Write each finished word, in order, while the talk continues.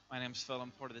name's Phil. I'm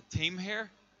part of the team here,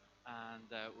 and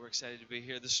we're excited to be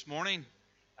here this morning.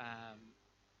 Um,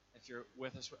 if you're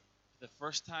with us for the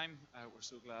first time, we're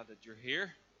so glad that you're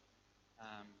here.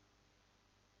 Um,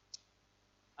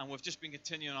 and we've just been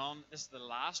continuing on. This is the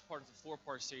last part of a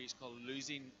four-part series called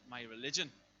Losing My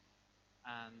Religion.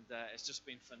 And it's just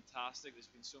been fantastic. There's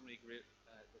been so many great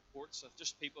reports of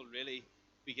just people really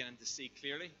beginning to see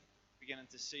clearly, beginning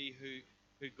to see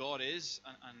who God is,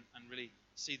 and really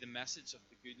see the message of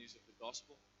the good news of the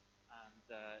gospel.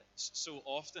 And so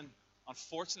often,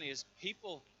 unfortunately, as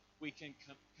people, we can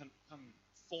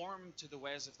conform to the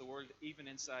ways of the world, even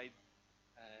inside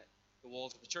uh, the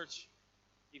walls of the church,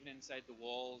 even inside the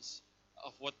walls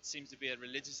of what seems to be a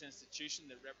religious institution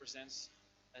that represents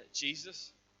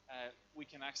Jesus. We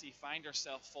can actually find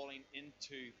ourselves falling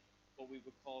into what we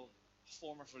would call a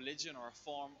form of religion or a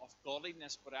form of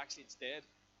godliness, but actually it's dead.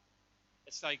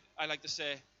 It's like, I like to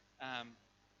say,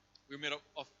 we're made up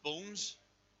of bones,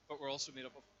 but we're also made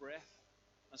up of breath.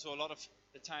 And so a lot of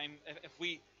the time, if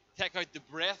we take out the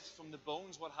breath from the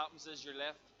bones, what happens is you're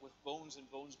left with bones, and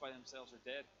bones by themselves are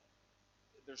dead.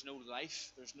 There's no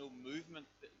life, there's no movement,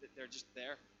 they're just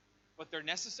there. But they're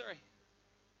necessary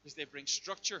because they bring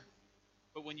structure.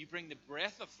 But when you bring the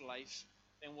breath of life,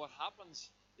 then what happens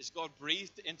is God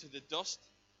breathed into the dust,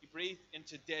 He breathed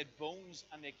into dead bones,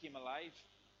 and they came alive,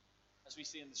 as we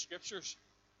see in the scriptures.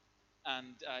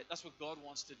 And that's what God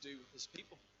wants to do with His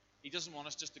people. He doesn't want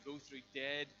us just to go through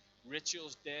dead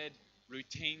rituals, dead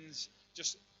routines,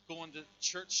 just going to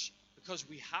church because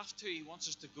we have to. He wants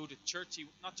us to go to church.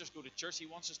 Not just go to church, He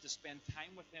wants us to spend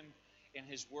time with Him in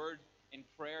His Word, in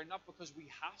prayer, not because we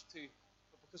have to,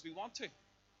 but because we want to.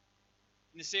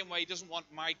 In the same way, He doesn't want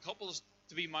married couples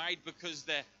to be married because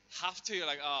they have to. You're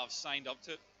like, oh, I've signed up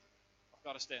to it. I've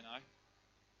got to stay now.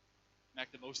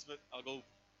 Make the most of it. I'll go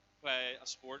play a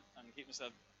sport and keep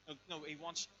myself. No, He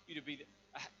wants you to be.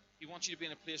 He wants you to be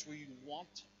in a place where you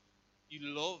want, you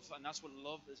love, and that's what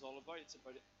love is all about. It's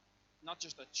about not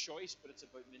just a choice, but it's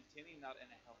about maintaining that in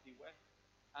a healthy way.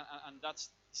 And that's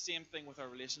the same thing with our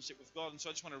relationship with God. And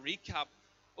so I just want to recap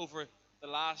over the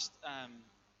last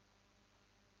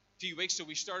few weeks. So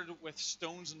we started with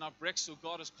stones and not bricks. So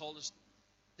God has called us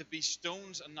to be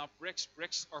stones and not bricks.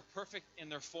 Bricks are perfect in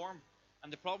their form.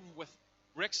 And the problem with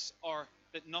bricks are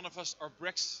that none of us are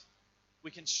bricks.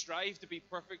 We can strive to be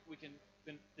perfect. We can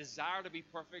desire to be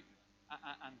perfect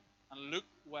and look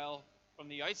well from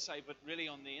the outside, but really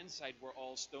on the inside, we're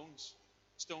all stones.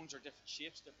 Stones are different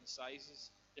shapes, different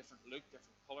sizes, different look,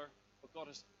 different color. But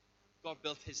God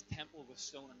built His temple with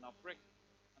stone and not brick.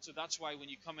 And so that's why when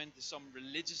you come into some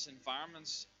religious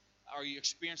environments, or you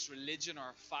experience religion,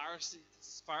 or a Pharisee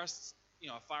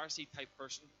type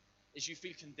person, is you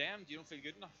feel condemned. You don't feel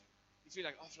good enough. You feel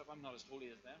like, oh, flip, I'm not as holy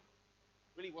as them.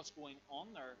 Really, what's going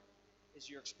on there is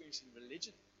you're experiencing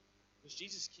religion, because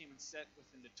Jesus came and sat with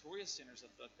the notorious sinners of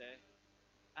that day,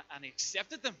 and He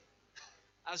accepted them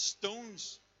as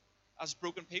stones, as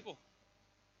broken people.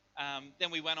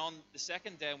 Then we went on the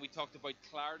second day and we talked about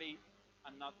clarity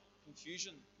and not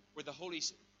confusion, where the Holy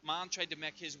Man tried to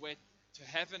make his way to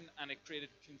heaven and it created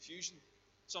confusion.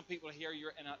 Some people here,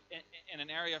 you're in an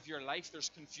area of your life, there's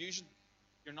confusion.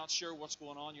 You're not sure what's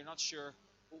going on. You're not sure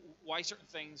why certain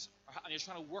things are, and you're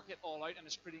trying to work it all out, and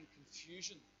it's creating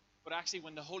confusion. But actually,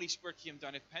 when the Holy Spirit came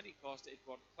down at Pentecost, it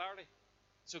brought clarity.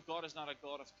 So God is not a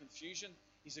God of confusion.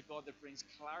 He's a God that brings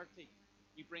clarity.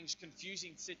 He brings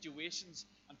confusing situations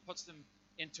and puts them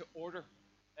into order.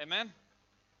 Amen?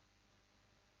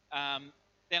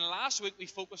 Then last week we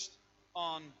focused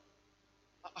on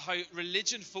how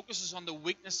religion focuses on the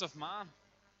weakness of man.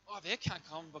 Oh, they can't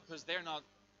come because they're not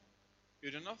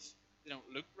good enough. They don't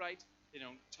look right. They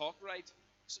don't talk right.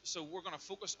 So we're going to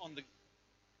focus on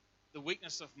the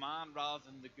weakness of man rather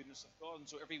than the goodness of God. And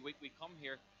so every week we come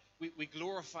here, we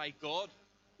glorify God.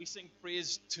 We sing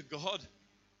praise to God.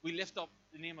 We lift up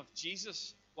the name of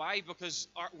Jesus. Why? Because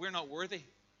we're not worthy.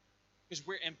 Because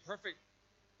we're imperfect.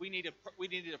 We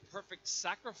needed a perfect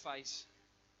sacrifice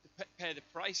to pay the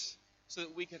price so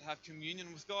that we could have communion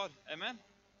with God. Amen?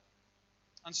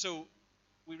 And so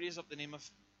we raise up the name of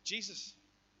Jesus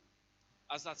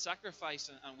as that sacrifice,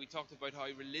 and we talked about how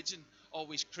religion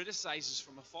always criticizes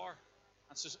from afar.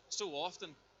 And so often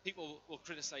people will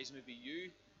criticize maybe you,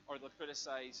 or they'll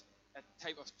criticize a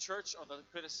type of church, or they'll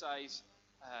criticize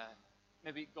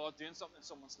maybe God doing something in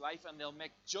someone's life, and they'll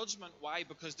make judgment. Why?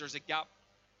 Because there's a gap.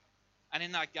 And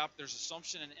in that gap, there's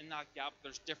assumption, and in that gap,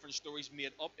 there's different stories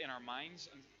made up in our minds.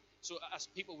 And so as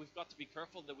people, we've got to be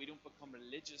careful that we don't become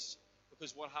religious,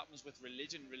 because what happens with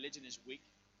religion is weak.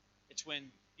 It's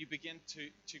when you begin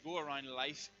to go around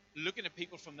life looking at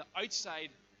people from the outside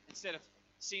instead of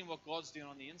seeing what God's doing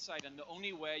on the inside. And the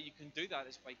only way you can do that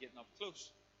is by getting up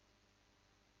close.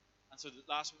 And so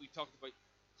last week we talked about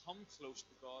come close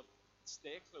to God,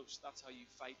 stay close. That's how you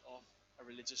fight off a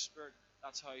religious spirit.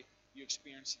 That's how you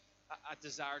experience a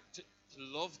desire to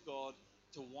love God,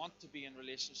 to want to be in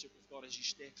relationship with God as you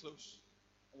stay close.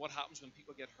 And what happens when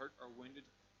people get hurt or wounded?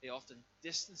 They often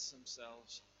distance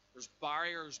themselves. There's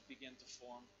barriers begin to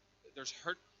form. There's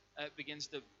hurt begins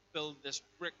to build this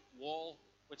brick wall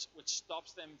which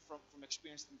stops them from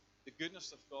experiencing the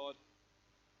goodness of God,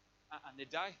 and they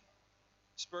die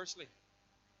spiritually.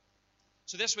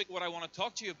 So this week what I want to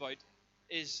talk to you about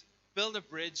is build a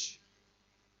bridge,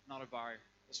 not a barrier.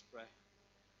 Let's pray.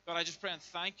 God, I just pray and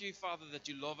thank you, Father, that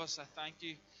you love us. I thank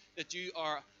you that you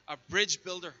are a bridge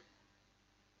builder.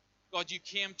 God, you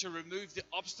came to remove the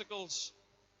obstacles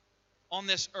on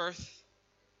this earth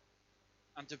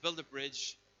and to build a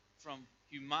bridge from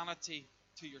humanity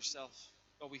to yourself.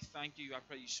 God, we thank you. I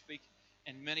pray you speak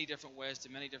in many different ways to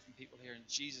many different people here in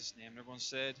Jesus' name. And everyone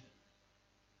said,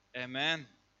 amen.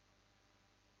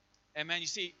 Amen. You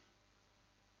see,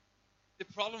 the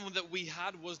problem that we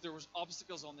had was there was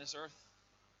obstacles on this earth.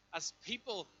 As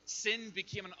people, sin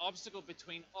became an obstacle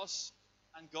between us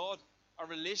and God, our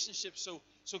relationship. So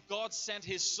God sent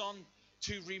his Son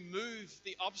to remove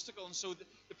the obstacle. And so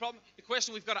the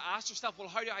question we've got to ask ourselves, well,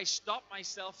 how do I stop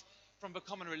myself from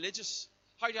becoming religious?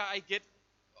 How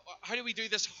do we do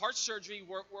this heart surgery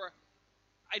where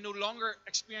I no longer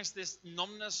experience this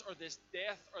numbness or this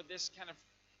death or this kind of,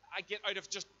 I get out of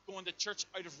just going to church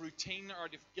out of routine or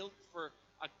out of guilt for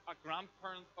a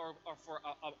grandparent or for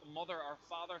a mother or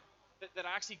father, that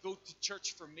I actually go to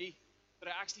church for me, that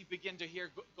I actually begin to hear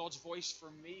God's voice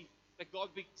for me,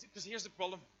 because here's the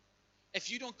problem. If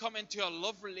you don't come into a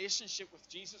love relationship with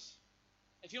Jesus,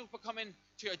 if you don't come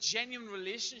into a genuine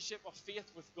relationship of faith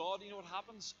with God, you know what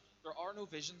happens? There are no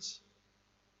visions.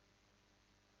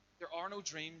 There are no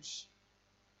dreams.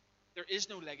 There is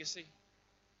no legacy.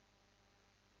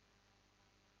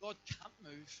 God can't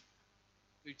move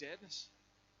through deadness.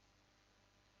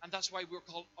 And that's why we're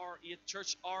called R8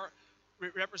 Church. R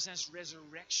represents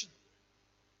resurrection.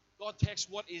 God takes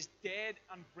what is dead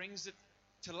and brings it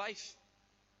to life.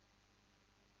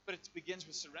 But it begins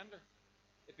with surrender.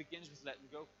 It begins with letting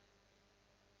go.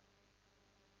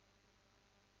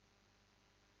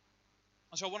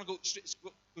 And so I want to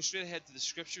go straight ahead to the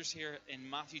scriptures here in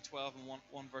Matthew 12 and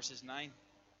 1 verses 9.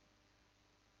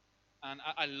 And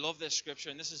I love this scripture.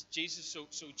 And this is Jesus.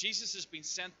 So Jesus has been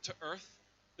sent to earth.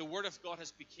 The Word of God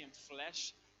has become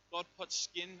flesh. God put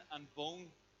skin and bone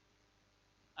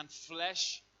and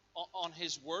flesh on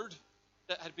His Word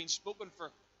that had been spoken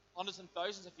for hundreds and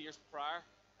thousands of years prior.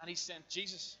 And He sent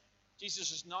Jesus.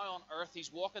 Jesus is now on earth.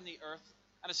 He's walking the earth.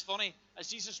 And it's funny, as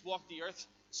Jesus walked the earth,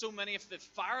 so many of the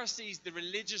Pharisees, the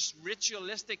religious,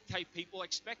 ritualistic type people,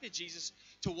 expected Jesus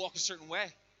to walk a certain way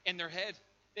in their head.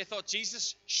 They thought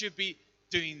Jesus should be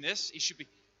doing this. He should be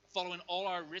following all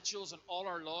our rituals and all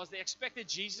our laws. They expected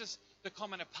Jesus to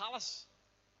come in a palace,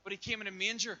 but He came in a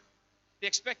manger. They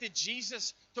expected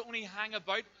Jesus to only hang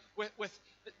about with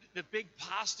the big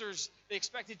pastors. They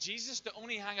expected Jesus to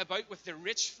only hang about with the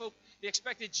rich folk. They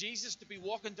expected Jesus to be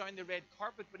walking down the red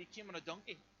carpet, but He came on a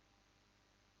donkey.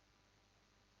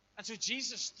 And so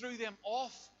Jesus threw them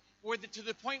off to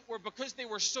the point where, because they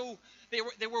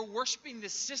were worshiping the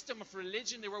system of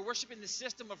religion, they were worshiping the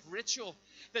system of ritual,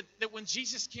 that when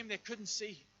Jesus came, they couldn't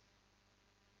see.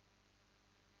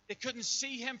 They couldn't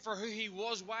see Him for who He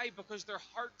was. Why? Because their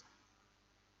heart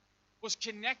was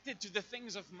connected to the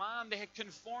things of man. They had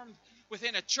conformed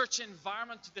within a church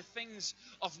environment to the things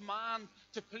of man,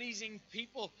 to pleasing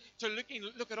people, to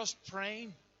look at us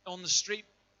praying on the street.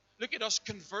 Look at us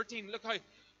converting. Look how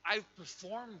I've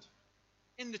performed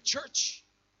in the church.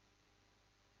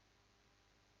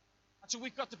 And so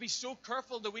we've got to be so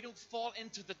careful that we don't fall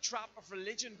into the trap of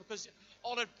religion, because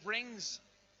all it brings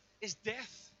is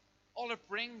death. All it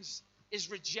brings is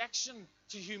rejection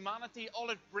to humanity. All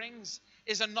it brings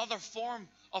is another form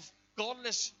of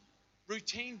godless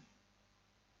routine.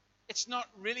 It's not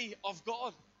really of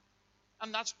God.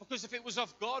 And that's because if it was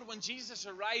of God, when Jesus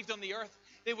arrived on the earth,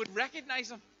 they would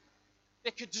recognize Him.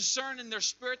 They could discern in their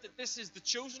spirit that this is the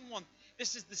chosen one.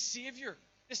 This is the Savior.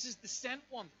 This is the sent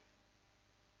one.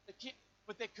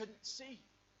 But they couldn't see.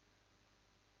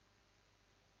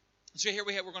 So here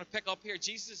we're going to pick up here.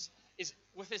 Jesus is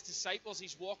with His disciples.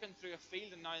 He's walking through a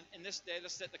field. And now in this day,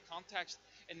 let's set the context.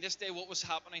 In this day, what was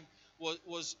happening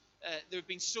was there had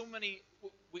been so many,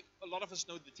 a lot of us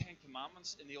know the Ten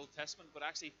Commandments in the Old Testament, but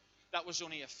actually that was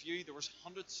only a few. There was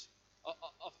hundreds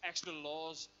of extra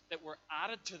laws that were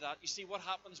added to that. You see, what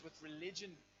happens with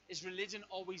religion is religion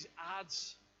always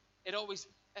adds. It always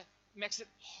makes it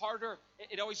harder.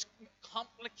 It always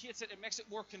complicates it. It makes it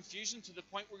more confusing to the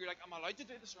point where you're like, am I allowed to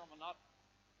do this or am I not?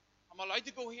 Am I allowed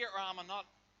to go here or am I not?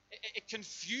 It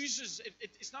confuses.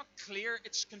 It's not clear.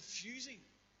 It's confusing.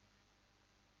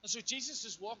 And so Jesus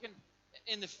is walking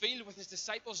in the field with his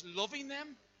disciples, loving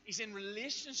them. He's in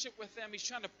relationship with them. He's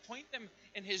trying to point them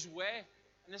in his way.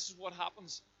 And this is what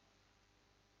happens.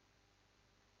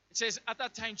 It says, at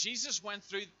that time, Jesus went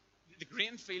through the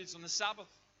grain fields on the Sabbath.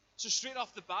 So straight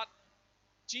off the bat,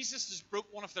 Jesus has broke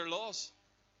one of their laws.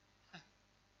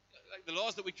 Like the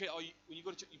laws that we create. Oh, when you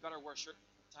go to church, you better wear a shirt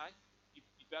and tie. You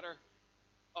better.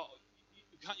 Oh,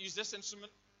 you can't use this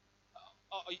instrument.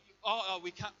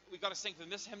 We can't. We got to sing from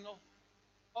this hymnal.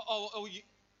 You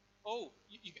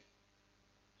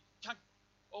can't.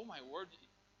 Oh my word!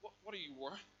 What are you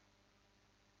wearing?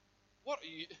 What are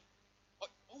you?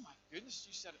 Oh my goodness!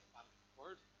 You said it bad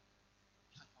word.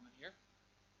 You can't come in here.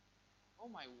 Oh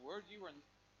my word! You were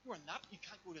in that. You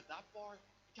can't go to that bar.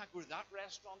 You can't go to that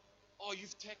restaurant. Oh,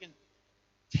 you've taken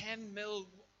 10 mil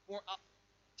more.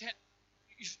 10.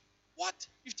 What?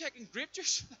 You've taken grape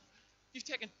juice. You've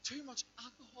taken too much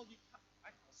alcohol. I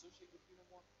can't associate with you no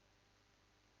more.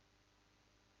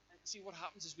 And see what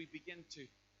happens is we begin to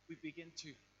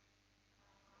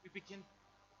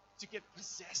get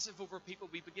possessive over people.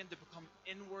 We begin to become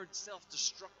inward,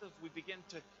 self-destructive. We begin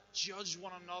to judge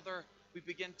one another. We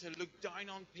begin to look down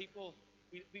on people.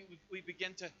 We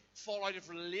begin to fall out of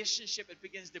relationship. It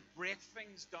begins to break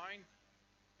things down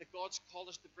that God's called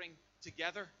us to bring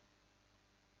together.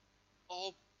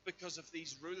 All because of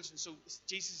these rules. And so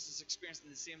Jesus is experiencing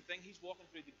the same thing. He's walking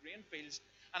through the grain fields.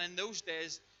 And in those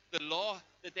days, the law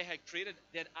that they had created,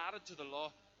 they had added to the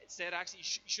law. It said actually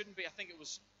you shouldn't be, I think it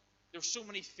was, there were so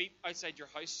many feet outside your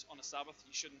house on a Sabbath,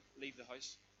 you shouldn't leave the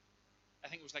house. I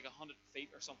think it was like 100 feet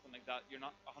or something like that. You're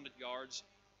not 100 yards.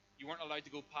 You weren't allowed to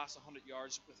go past 100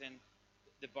 yards within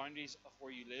the boundaries of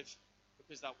where you live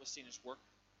because that was seen as work.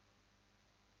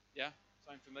 Yeah?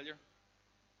 Sound familiar?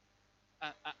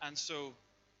 And so,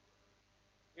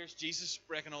 here's Jesus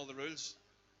breaking all the rules.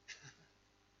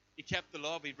 He kept the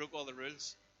law, but he broke all the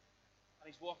rules.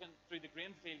 And he's walking through the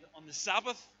grain field on the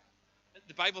Sabbath.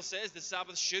 The Bible says the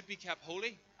Sabbath should be kept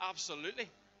holy. Absolutely.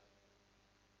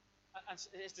 And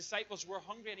his disciples were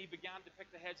hungry, and he began to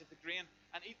pick the heads of the grain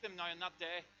and eat them. Now, on that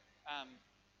day,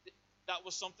 that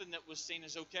was something that was seen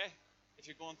as okay. If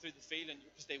you're going through the field, and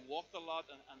because they walked a lot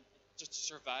and just to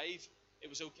survive, it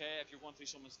was okay. If you're going through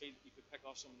someone's field, you could pick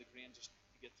off some of the grain just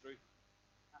to get through.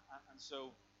 And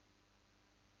so,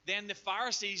 then the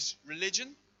Pharisees'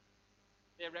 religion,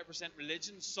 they represent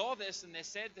religion, saw this and they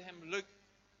said to him, look,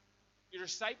 your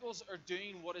disciples are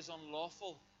doing what is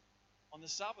unlawful on the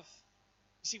Sabbath.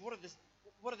 You see, what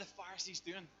are the Pharisees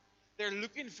doing? They're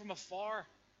looking from afar.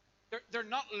 They're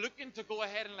not looking to go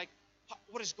ahead and like,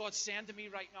 what is God saying to me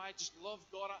right now? I just love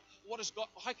God. What is God?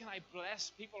 How can I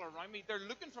bless people around me? They're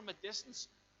looking from a distance.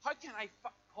 How can I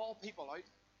call people out?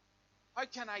 How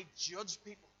can I judge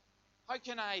people? How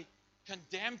can I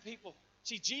condemn people?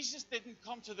 See, Jesus didn't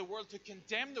come to the world to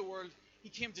condemn the world. He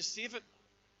came to save it.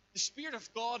 The Spirit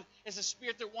of God is a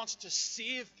Spirit that wants to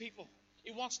save people.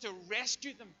 He wants to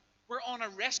rescue them. We're on a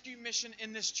rescue mission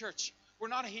in this church. We're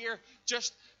not here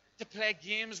just to play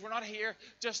games. We're not here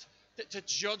just to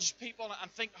judge people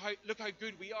and think, look how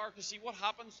good we are. Because see, what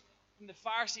happens from the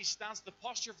Pharisee stance, the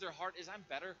posture of their heart is, I'm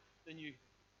better than you.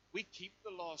 We keep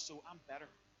the law, so I'm better.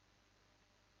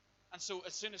 And so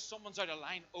as soon as someone's out of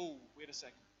line, oh, wait a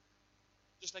second.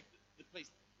 Just like the place,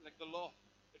 like the law.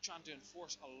 They're trying to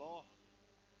enforce a law.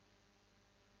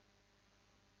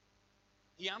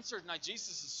 He answered, now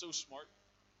Jesus is so smart.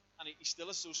 And he still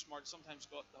is so smart. Sometimes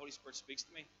God, the Holy Spirit speaks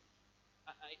to me.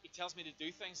 He tells me to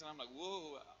do things, and I'm like,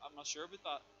 whoa, I'm not sure about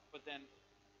that. But then,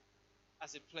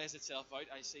 as it plays itself out,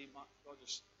 I say, God, you're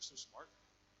so smart.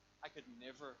 I could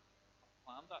never have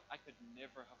planned that. I could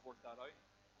never have worked that out.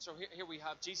 So here we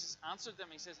have Jesus answered them.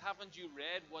 He says, haven't you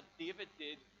read what David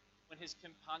did when his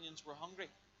companions were hungry?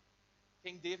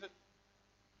 King David,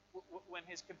 when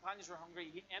his companions were hungry,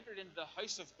 he entered into the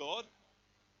house of God,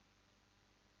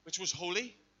 which was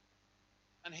holy.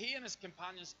 And he and his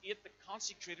companions ate the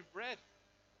consecrated bread.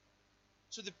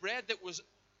 So the bread that was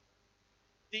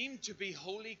deemed to be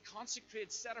holy,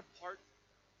 consecrated, set apart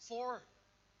for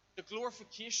the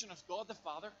glorification of God the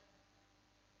Father,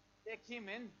 they came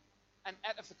in and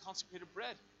ate of the consecrated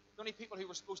bread. The only people who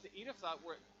were supposed to eat of that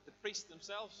were the priests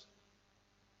themselves,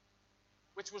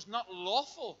 which was not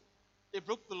lawful. They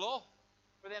broke the law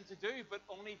for them to do, but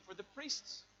only for the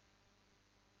priests.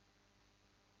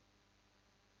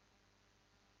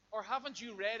 Or haven't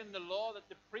you read in the law that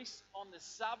the priests on the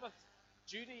Sabbath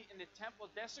duty in the temple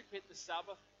desecrate the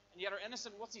Sabbath and yet are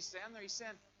innocent. What's he saying there? He's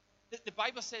saying that the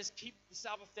Bible says, keep the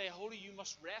Sabbath day holy, you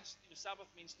must rest. Sabbath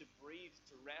means to breathe,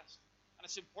 to rest. And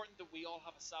it's important that we all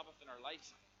have a Sabbath in our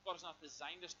life. God has not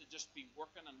designed us to just be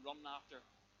working and running after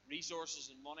resources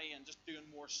and money and just doing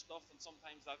more stuff. And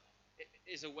sometimes that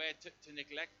is a way to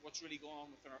neglect what's really going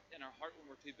on in our heart when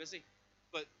we're too busy.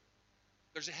 But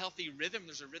there's a healthy rhythm.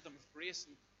 There's a rhythm of grace.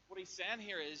 And what he's saying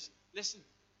here is, listen,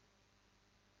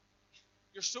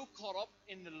 you're so caught up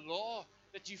in the law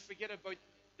that you forget about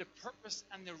the purpose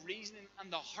and the reasoning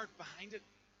and the heart behind it.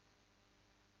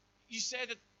 You say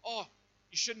that,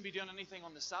 you shouldn't be doing anything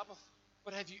on the Sabbath.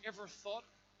 But have you ever thought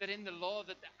that in the law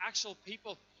that the actual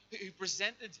people who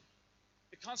presented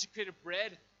the consecrated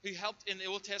bread, who helped in the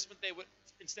Old Testament, they would,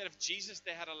 instead of Jesus,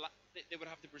 they would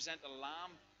have to present a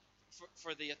lamb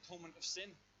for the atonement of sin.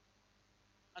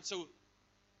 And so,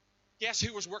 guess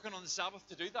who was working on the Sabbath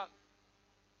to do that?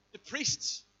 The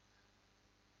priests.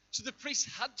 So the priests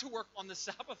had to work on the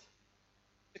Sabbath,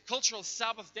 the cultural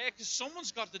Sabbath day, because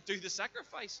someone's got to do the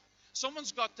sacrifice.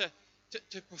 Someone's got to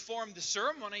perform the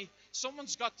ceremony.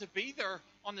 Someone's got to be there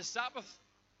on the Sabbath.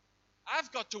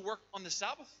 I've got to work on the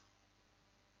Sabbath.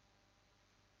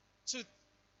 So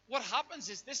what happens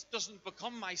is this doesn't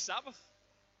become my Sabbath.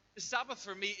 The Sabbath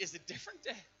for me is a different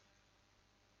day.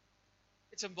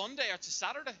 It's a Monday or it's a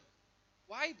Saturday.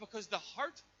 Why? Because the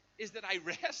heart is that I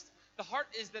rest. The heart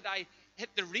is that I hit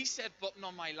the reset button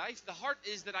on my life. The heart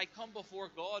is that I come before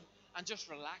God and just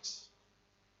relax.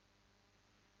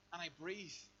 And I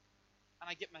breathe. And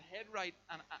I get my head right.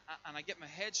 And I get my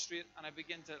head straight. And I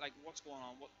begin to, what's going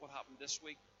on? What happened this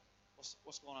week?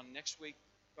 What's going on next week?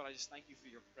 God, I just thank you for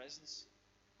your presence.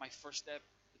 My first step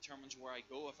determines where I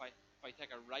go. If I take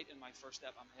a right in my first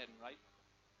step, I'm heading right.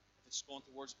 If it's going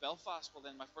towards Belfast, well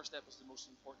then my first step is the most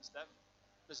important step.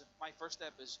 Because if my first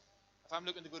step is, if I'm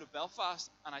looking to go to Belfast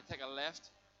and I take a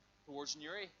left towards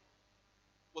Newry,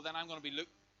 well then I'm going to be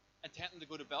intending to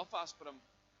go to Belfast, but I'm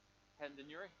heading to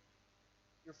Newry.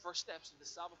 Your first steps of the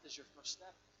Sabbath is your first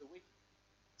step of the week.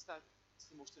 It's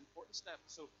the most important step.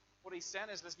 So what he's saying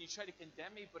is, listen, you try to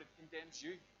condemn me, but it condemns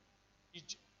you. You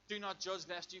do not judge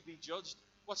lest you be judged.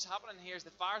 What's happening here is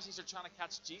the Pharisees are trying to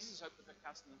catch Jesus out, but they're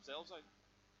catching themselves out.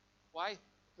 Why?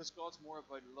 Because God's more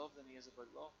about love than he is about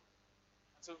law.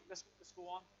 And so let's go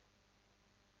on.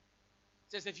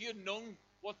 It says, if you had known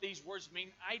what these words mean,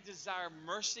 I desire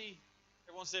mercy.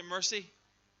 Everyone say mercy.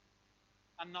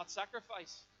 And not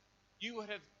sacrifice. You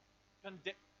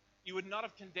would not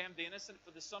have condemned the innocent,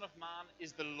 for the Son of Man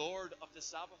is the Lord of the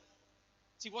Sabbath.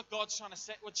 See what God's trying to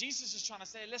say, what Jesus is trying to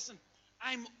say, listen,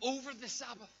 I'm over the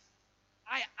Sabbath.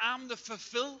 I am the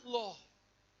fulfilled law.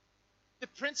 The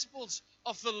principles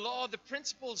of the law, the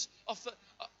principles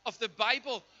of the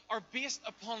Bible are based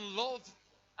upon love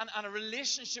and a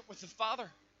relationship with the Father.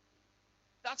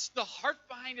 That's the heart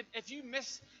behind it. If you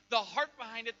miss the heart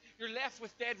behind it, you're left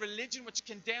with dead religion, which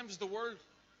condemns the world.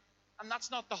 And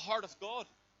that's not the heart of God.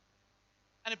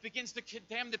 And it begins to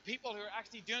condemn the people who are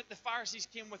actually doing it. The Pharisees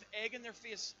came with egg in their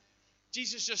face.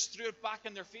 Jesus just threw it back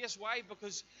in their face. Why?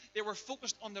 Because they were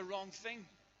focused on the wrong thing.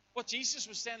 What Jesus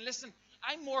was saying, listen,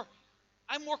 I'm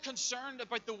more concerned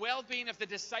about the well-being of the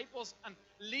disciples and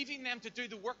leaving them to do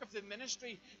the work of the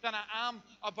ministry than I am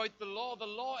about the law. The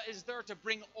law is there to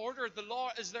bring order. The law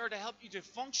is there to help you to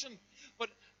function. But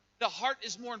the heart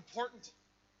is more important.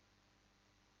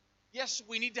 Yes,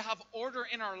 we need to have order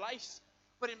in our lives,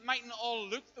 but it mightn't all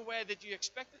look the way that you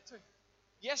expect it to.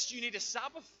 Yes, you need a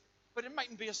Sabbath, but it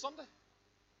mightn't be a Sunday.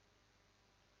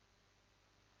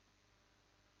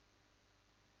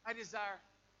 I desire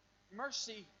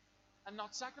mercy and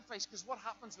not sacrifice, because what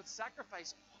happens with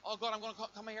sacrifice? Oh God, I'm going to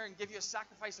come here and give you a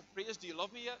sacrifice of praise. Do you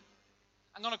love me yet?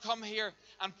 I'm going to come here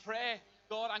and pray.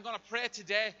 God, I'm going to pray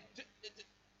today.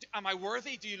 Am I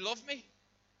worthy? Do you love me?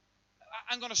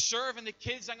 I'm going to serve in the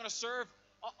kids. I'm going to serve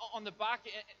on the back,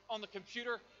 on the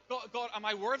computer. God, am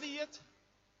I worthy yet?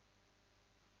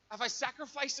 Have I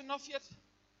sacrificed enough yet?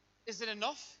 Is it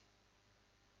enough?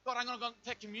 God, I'm going to go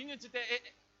take communion today.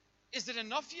 Is it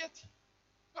enough yet?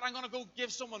 God, I'm going to go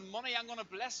give someone money. I'm going to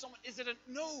bless someone. Is it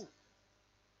no?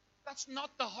 That's not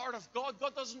the heart of God.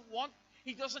 God doesn't want,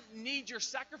 he doesn't need your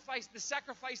sacrifice. The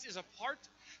sacrifice is a part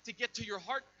to get to your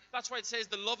heart. That's why it says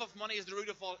the love of money is the root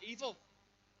of all evil.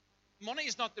 Money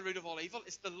is not the root of all evil.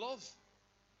 It's the love.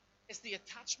 It's the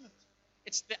attachment.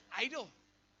 It's the idol.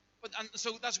 And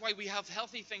so that's why we have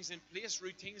healthy things in place,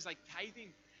 routines like tithing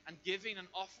and giving and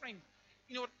offering.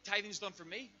 You know what tithing's done for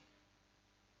me?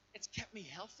 It's kept me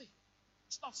healthy.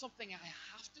 It's not something I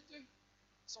have to do.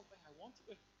 It's something I want to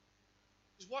do.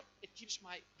 Because what? It keeps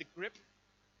the grip.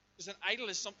 Because an idol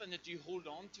is something that you hold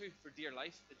on to for dear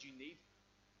life, that you need.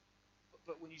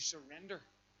 But when you surrender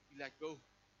You let go.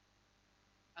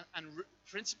 And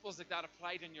principles like that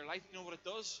applied in your life, you know what it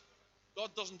does? God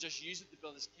doesn't just use it to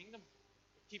build his kingdom.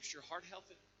 It keeps your heart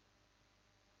healthy.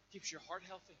 It keeps your heart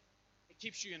healthy. It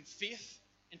keeps you in faith,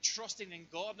 in trusting in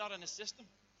God, not in a system.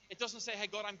 It doesn't say, hey,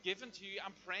 God, I'm giving to you.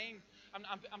 I'm praying.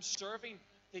 I'm serving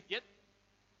to get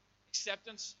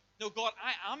acceptance. No, God,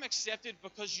 I am accepted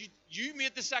because you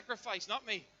made the sacrifice, not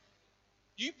me.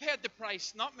 You paid the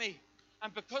price, not me.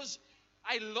 And because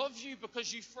I love you,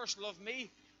 because you first loved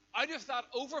me, out of that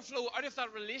overflow, out of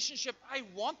that relationship, I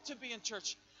want to be in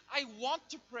church. I want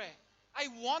to pray. I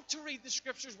want to read the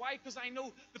scriptures. Why? Because I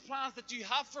know the plans that you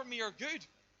have for me are good.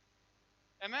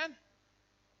 Amen?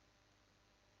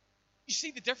 You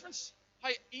see the difference? How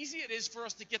easy it is for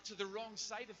us to get to the wrong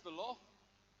side of the law.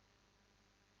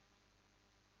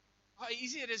 How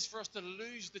easy it is for us to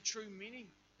lose the true meaning,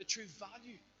 the true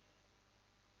value.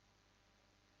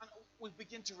 And we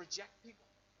begin to reject people.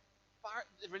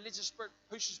 The religious spirit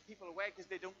pushes people away because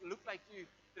they don't look like you.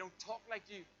 They don't talk like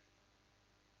you.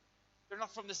 They're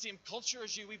not from the same culture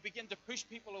as you. We begin to push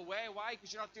people away. Why?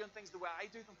 Because you're not doing things the way I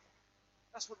do them.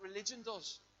 That's what religion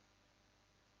does.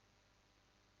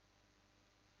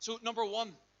 So, number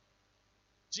one,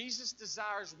 Jesus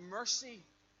desires mercy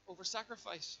over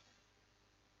sacrifice.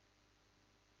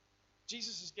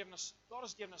 Jesus has given us, God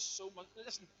has given us so much.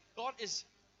 Listen, God is,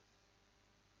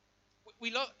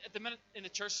 we love, at the minute in the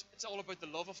church, it's all about the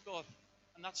love of God.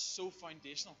 And that's so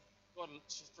foundational. For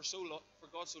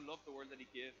God so loved the world that he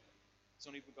gave his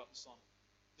only begotten Son.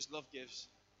 Because love gives.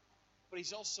 But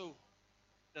he's also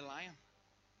the lion.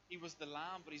 He was the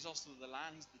lamb, but he's also the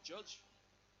lion. He's the judge.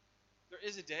 There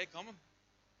is a day coming.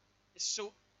 It's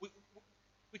so,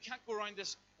 we can't go around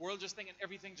this world just thinking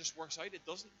everything just works out. It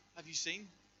doesn't. Have you seen?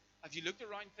 Have you looked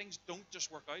around? Things don't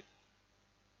just work out.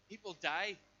 People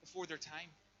die before their time.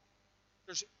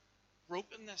 There's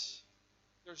brokenness.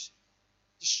 There's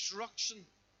destruction.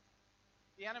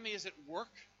 The enemy is at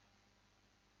work.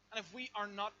 And if we are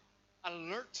not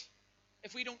alert,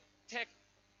 if we don't take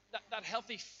that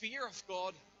healthy fear of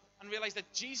God and realize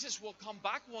that Jesus will come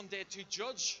back one day to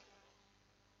judge,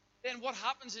 then what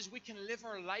happens is we can live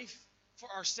our life for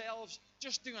ourselves,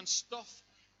 just doing stuff,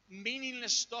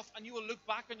 meaningless stuff, and you will look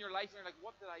back on your life and you're like,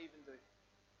 what did I even do?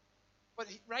 But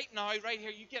right now, right here,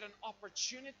 you get an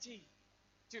opportunity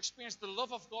to experience the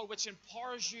love of God, which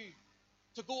empowers you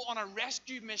to go on a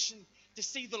rescue mission, to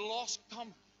see the lost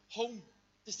come home,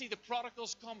 to see the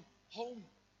prodigals come home.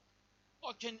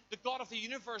 The God of the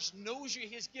universe knows you.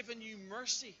 He has given you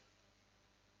mercy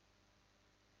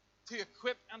to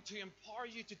equip and to empower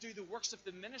you to do the works of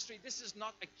the ministry. This is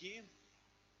not a game,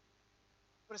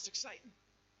 but it's exciting.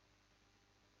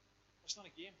 It's not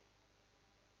a game.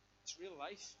 It's real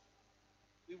life.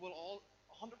 We will all,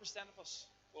 100% of us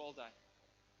will all die.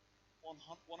 One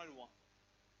out of one.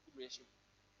 Good ratio.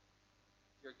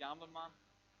 If you're a gambling man,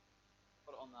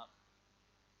 put it on that.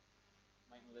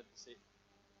 You mightn't live to see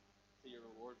your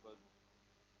reward, but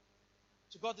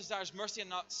so God desires mercy and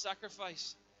not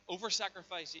sacrifice. Over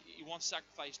sacrifice. He wants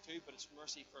sacrifice too, but it's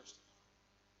mercy first.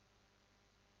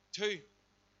 2.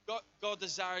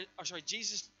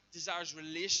 Jesus desires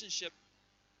relationship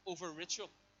over ritual.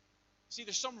 See,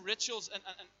 there's some rituals, and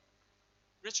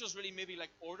rituals really maybe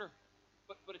like order,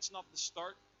 but it's not the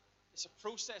start. It's a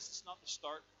process. It's not the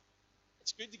start.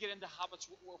 It's good to get into habits.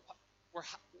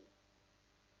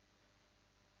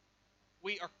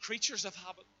 We are creatures of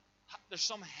habit. There's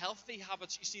some healthy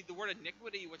habits. You see, the word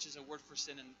iniquity, which is a word for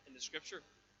sin in the scripture,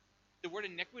 the word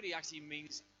iniquity actually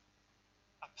means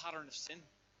a pattern of sin.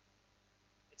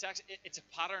 It's a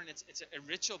pattern. It's a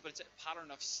ritual, but it's a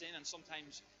pattern of sin. And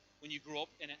sometimes when you grow up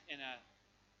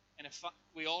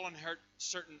we all inherit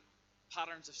certain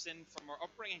patterns of sin from our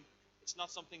upbringing. It's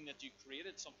not something that you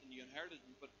created, something you inherited.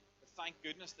 But thank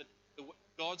goodness that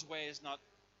God's way is not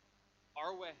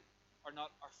our way, or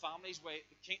not our family's way.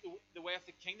 The way of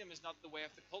the kingdom is not the way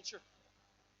of the culture.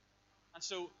 And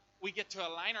so we get to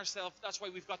align ourselves. That's why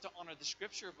we've got to honor the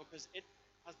scripture, because it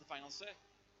has the final say.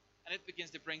 And it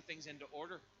begins to bring things into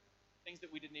order. Things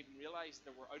that we didn't even realize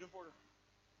that were out of order.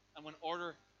 And when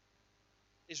order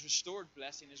is restored,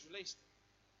 blessing is released.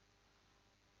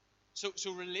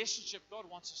 So relationship, God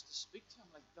wants us to speak to him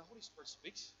like the Holy Spirit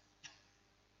speaks.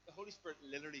 The Holy Spirit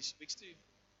literally speaks to you.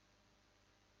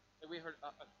 We heard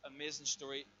an amazing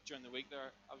story during the week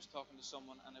there. I was talking to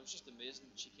someone, and it was just amazing.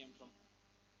 She came from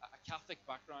a Catholic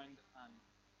background, and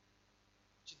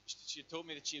she told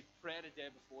me that she had prayed a day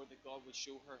before that God would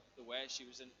show her the way. She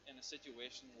was in a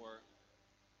situation where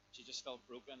she just felt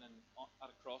broken and at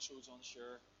a crossroads,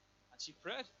 unsure, and she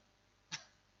prayed.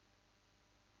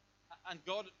 And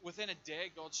God, within a day,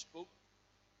 God spoke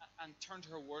and turned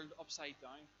her world upside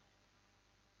down.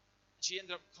 She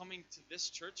ended up coming to this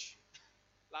church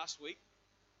last week.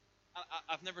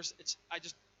 I've never, I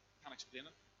just can't explain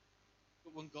it.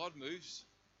 But when God moves,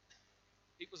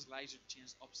 people's lives are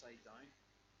changed upside down.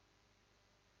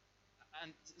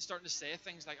 And starting to say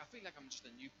things like, I feel like I'm just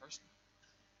a new person.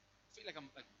 I feel like I'm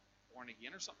like born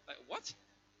again or something. Like, what?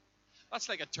 That's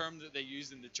like a term that they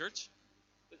used in the church.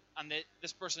 And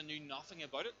this person knew nothing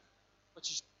about it. But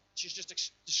she's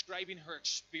just describing her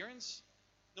experience.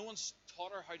 No one's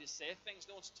taught her how to say things.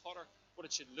 No one's taught her what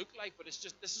it should look like. But it's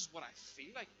just, this is what I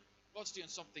feel like. God's doing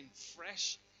something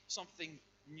fresh, something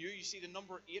new. You see, the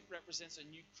number 8 represents a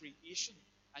new creation,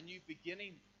 a new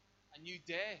beginning, a new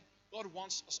day. God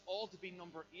wants us all to be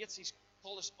number 8s. He's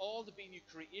called us all to be new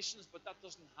creations, but that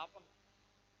doesn't happen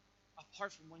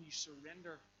apart from when you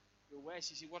surrender your ways.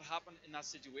 You see, what happened in that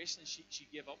situation is she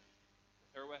gave up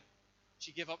with her way.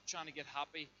 She gave up trying to get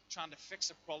happy, trying to fix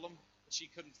a problem that she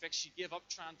couldn't fix. She gave up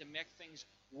trying to make things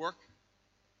work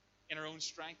in her own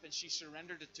strength, and she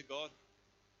surrendered it to God.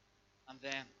 And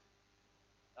then,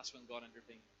 that's when God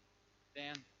intervened.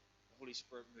 Then, the Holy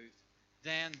Spirit moved.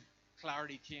 Then,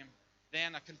 clarity came.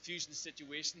 Then, a confusing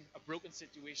situation, a broken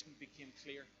situation became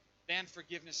clear. Then,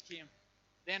 forgiveness came.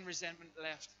 Then, resentment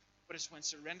left. But it's when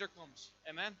surrender comes.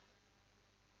 Amen?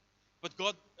 But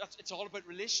God, it's all about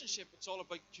relationship. It's all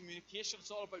about communication.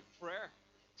 It's all about prayer.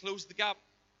 Close the gap.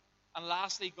 And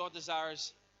lastly, God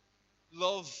desires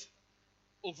love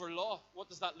over law. What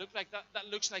does that look like? That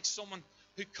looks like someone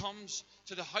who comes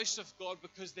to the house of God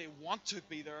because they want to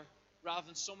be there, rather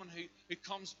than someone who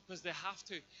comes because they have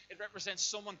to. It represents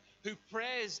someone who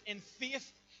prays in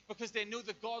faith because they know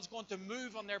that God's going to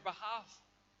move on their behalf.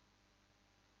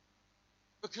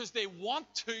 Because they want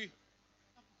to,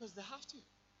 not because they have to.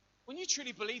 When you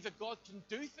truly believe that God can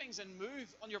do things and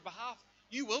move on your behalf,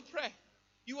 you will pray.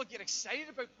 You will get excited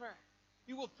about prayer.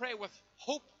 You will pray with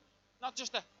hope, not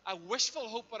just a wishful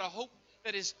hope, but a hope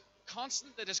that is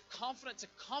constant, that is confident. It's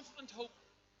a confident hope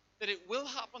that it will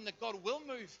happen, that God will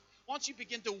move. Once you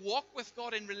begin to walk with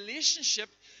God in relationship,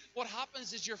 what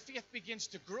happens is your faith begins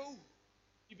to grow.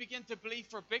 You begin to believe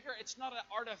for bigger. It's not an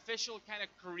artificial kind of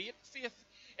create faith.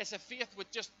 It's a faith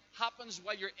which just happens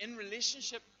while you're in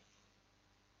relationship.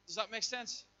 Does that make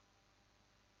sense?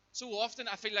 So often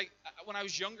I feel like when I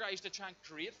was younger, I used to try and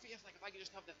create faith. Like if I could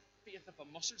just have the faith of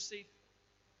a mustard seed.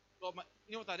 God,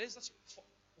 you know what that is? That's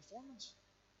performance.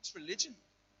 It's religion.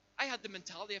 I had the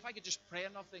mentality, if I could just pray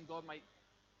enough, then God might.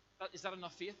 Is that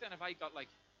enough faith then? If I got like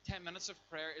 10 minutes of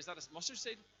prayer, is that a mustard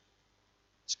seed?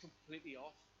 It's completely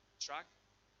off track.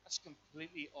 That's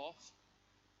completely off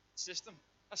system.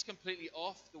 That's completely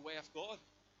off the way of God.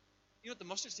 You know what the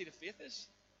mustard seed of faith is?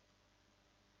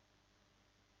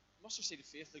 The mustard seed of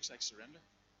faith looks like surrender.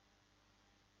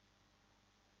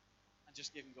 And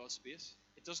just giving God space.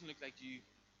 It doesn't look like you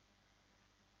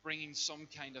bringing some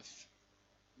kind of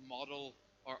model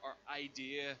or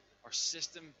idea or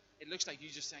system. It looks like you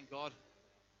just saying, God,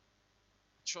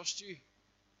 I trust you.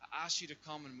 I ask you to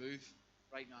come and move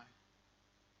right now.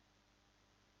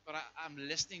 But I'm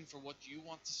listening for what you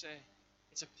want to say.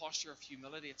 It's a posture of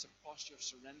humility. It's a posture of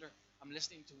surrender. I'm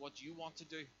listening to what you want to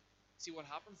do. See what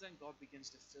happens then? God begins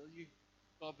to fill you.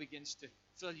 God begins to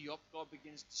fill you up. God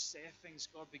begins to say things.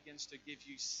 God begins to give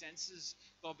you senses.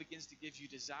 God begins to give you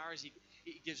desires.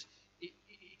 He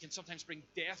can sometimes bring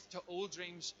death to old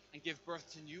dreams and give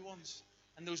birth to new ones.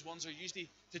 And those ones are usually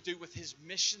to do with His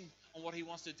mission and what He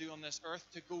wants to do on this earth,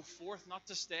 to go forth, not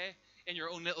to stay in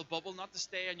your own little bubble, not to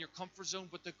stay in your comfort zone,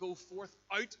 but to go forth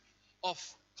out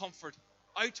of comfort,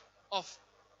 out of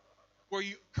where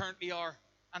you currently are,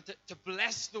 and to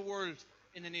bless the world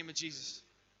in the name of Jesus.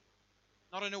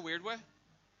 Not in a weird way.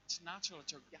 It's natural.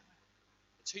 It's organic.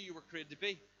 It's who you were created to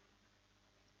be.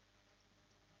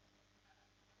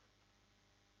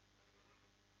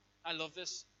 I love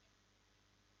this.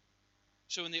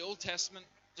 So in the Old Testament,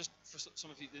 just for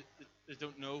some of you that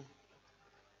don't know,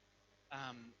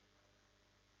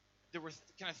 there were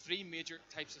kind of 3 major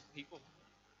types of people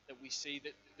that we see.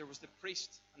 That there was the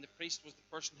priest, and the priest was the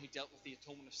person who dealt with the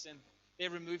atonement of sin. They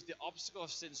removed the obstacle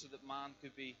of sin so that man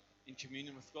could be in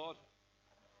communion with God.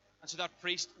 And so that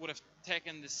priest would have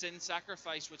taken the sin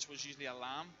sacrifice, which was usually a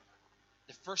lamb,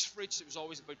 the first fruits. It was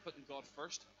always about putting God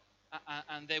first,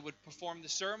 and they would perform the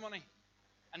ceremony,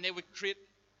 and they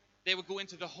would go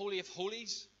into the Holy of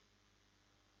Holies,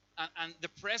 and the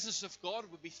presence of God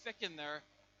would be thick in there,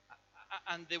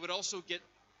 and they would also get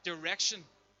direction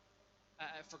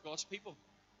for God's people.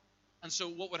 And so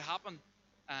what would happen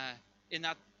in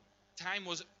that time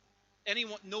was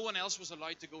no one else was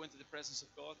allowed to go into the presence of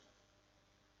God.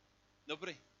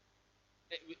 Nobody.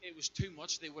 It was too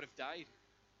much. They would have died.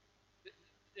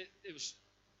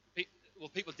 well,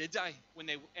 people did die when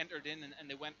they entered in and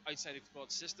they went outside of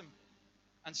God's system.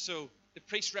 And so the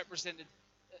priest represented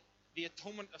the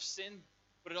atonement of sin,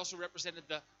 but it also represented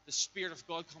the Spirit of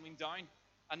God coming down.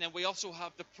 And then we also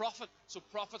have the prophet. So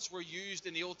prophets were used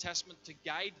in the Old Testament to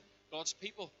guide God's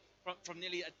people from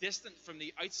nearly a distance from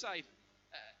the outside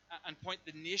and point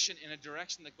the nation in a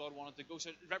direction that God wanted to go. So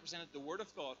it represented the Word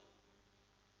of God.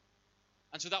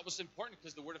 And so that was important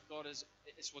because the Word of God is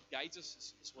what guides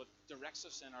us, it's what directs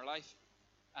us in our life.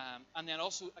 And then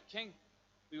also a king.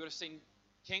 We would have seen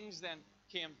kings then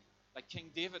came, like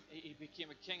King David, he became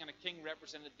a king, and a king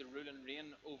represented the rule and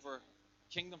reign over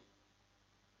a kingdom.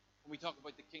 When we talk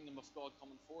about the kingdom of God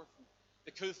coming forth. And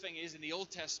the cool thing is, in the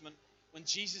Old Testament, when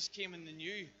Jesus came in the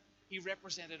New, he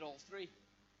represented all three.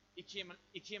 He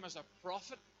came as a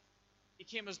prophet. He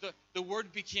came as the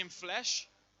Word became flesh.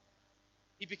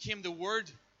 He became the Word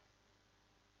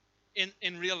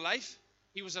in real life.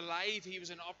 He was alive. He was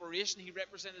in operation. He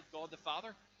represented God the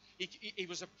Father.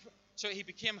 So he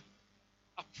became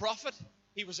a prophet.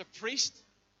 He was a priest.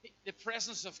 The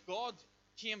presence of God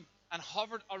came and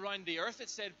hovered around the earth, it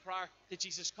said, prior to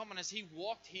Jesus coming. As he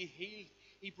walked, he healed.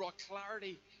 He brought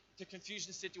clarity to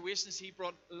confusion situations. He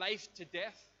brought life to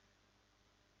death.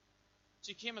 So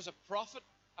he came as a prophet,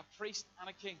 a priest, and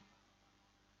a king.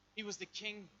 He was the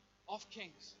King of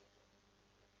kings.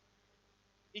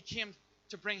 He came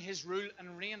to bring his rule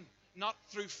and reign, not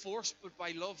through force, but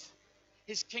by love.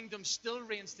 His kingdom still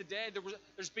reigns today.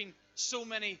 There's been so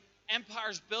many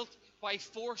empires built by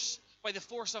force, by the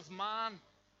force of man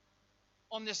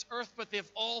on this earth, but they've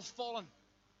all fallen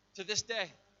to this day.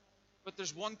 But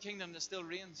there's one kingdom that still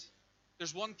reigns.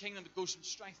 There's one kingdom that goes from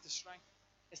strength to strength.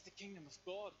 It's the kingdom of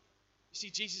God. You see,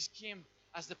 Jesus came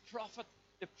as the prophet,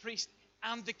 the priest,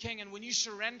 and the king. And when you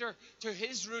surrender to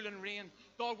his rule and reign,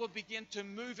 God will begin to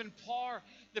move in power.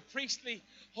 The priestly,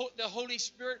 the Holy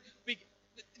Spirit,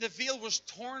 the veil was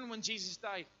torn when Jesus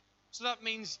died. So that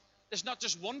means there's not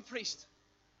just one priest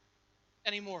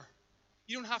anymore.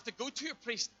 You don't have to go to a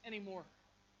priest anymore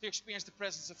to experience the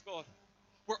presence of God.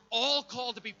 We're all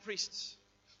called to be priests.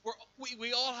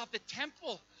 We all have the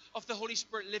temple of the Holy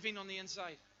Spirit living on the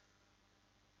inside.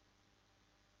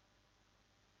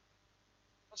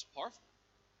 That's powerful.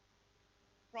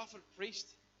 Prophet, priest,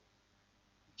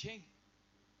 king.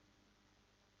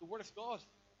 The Word of God.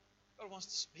 God wants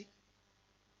to speak.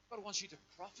 God wants you to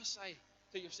prophesy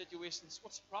to your situations.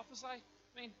 What's prophesy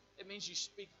mean? It means you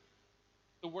speak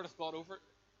the Word of God over it.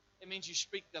 It means you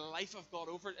speak the life of God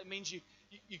over it. It means you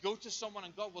go to someone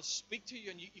and God will speak to you,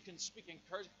 and you can speak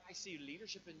encouragement. I see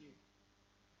leadership in you.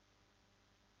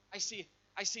 I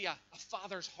see a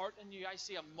father's heart in you. I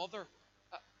see a mother.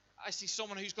 I see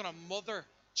someone who's going to mother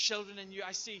children in you.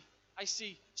 I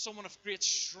see someone of great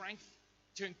strength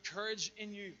to encourage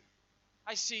in you.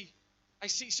 I see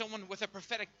someone with a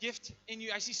prophetic gift in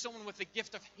you. I see someone with the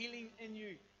gift of healing in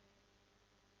you.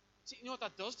 See, you know what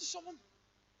that does to someone?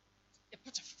 It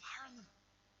puts a fire in them.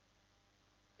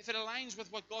 If it aligns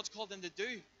with what God's called them to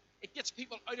do, it gets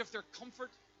people out of their comfort,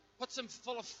 puts them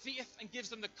full of faith, and gives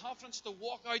them the confidence to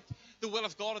walk out the will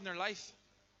of God in their life.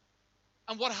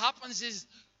 And what happens is,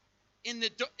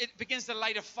 it begins to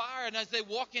light a fire, and as they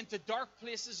walk into dark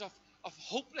places of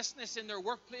hopelessness in their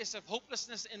workplace, of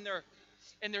hopelessness in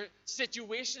their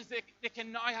situations, they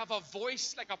can now have a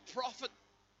voice like a prophet,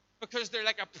 because they're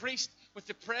like a priest with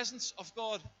the presence of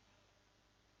God.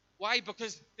 Why?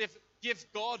 Because they've give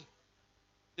God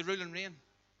the rule and reign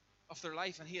of their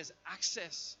life, and he has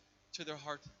access to their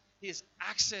heart. He has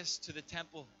access to the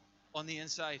temple on the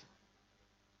inside.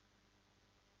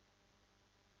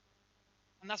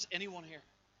 And that's anyone here.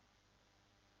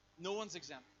 No one's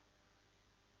exempt.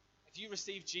 If you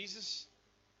receive Jesus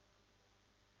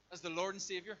as the Lord and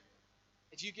Savior,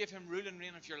 if you give him rule and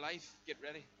reign of your life, get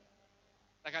ready.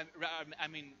 Like, I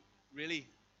mean, really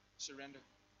surrender.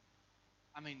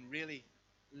 I mean, really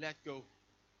let go.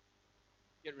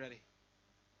 Get ready.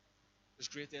 There's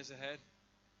great days ahead.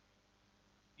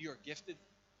 You are gifted.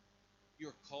 You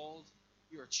are called.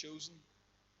 You are chosen.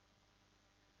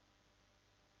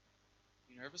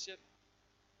 You nervous yet?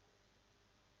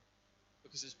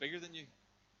 Because it's bigger than you.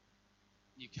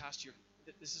 You cast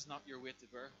this is not your weight to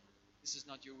bear. This is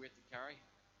not your weight to carry.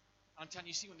 And I'm telling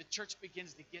you, see, when the church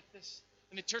begins to get this,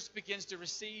 when the church begins to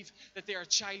receive that they are a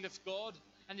child of God,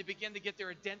 and they begin to get their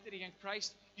identity in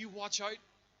Christ, you watch out.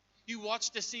 You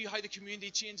watch to see how the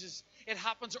community changes. It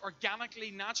happens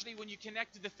organically, naturally, when you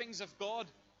connect to the things of God.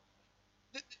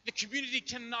 The community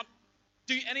cannot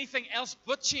do anything else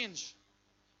but change.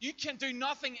 You can do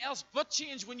nothing else but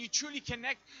change when you truly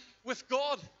connect with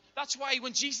God. That's why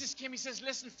when Jesus came, he says,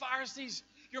 listen, Pharisees,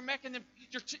 you're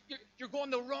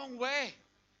going the wrong way.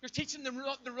 You're teaching them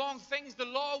the wrong things. The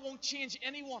law won't change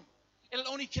anyone. It'll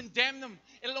only condemn them.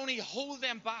 It'll only hold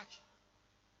them back.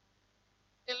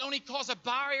 It'll only cause a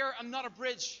barrier and not a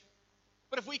bridge.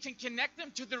 But if we can connect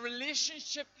them to the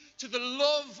relationship, to the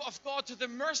love of God, to the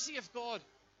mercy of God,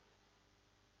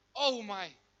 oh my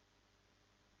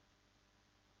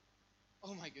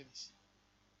goodness.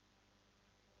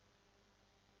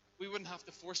 We wouldn't have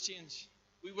to force change.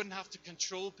 We wouldn't have to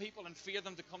control people and fear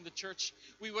them to come to church.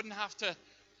 We wouldn't have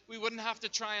to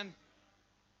try and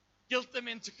guilt them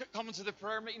into coming to the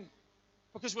prayer meeting.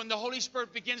 Because when the Holy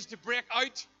Spirit begins to break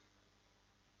out,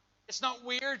 it's not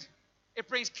weird. It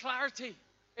brings clarity.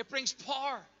 It brings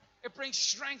power. It brings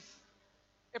strength.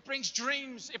 It brings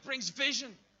dreams. It brings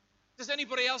vision. Does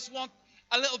anybody else want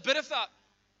a little bit of that?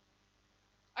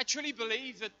 I truly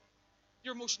believe that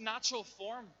your most natural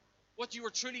form, what you were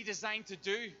truly designed to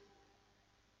do,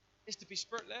 is to be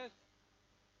Spirit-led,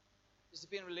 is to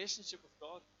be in relationship with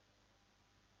God.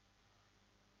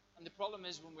 And the problem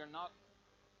is when we're not,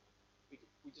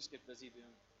 we just get busy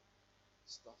doing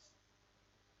stuff.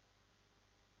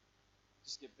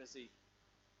 Just get busy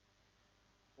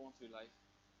going through life.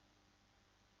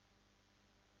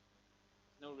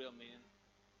 No real meaning.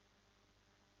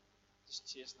 Just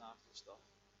chasing after stuff,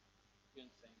 doing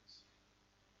things.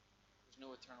 There's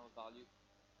no eternal value.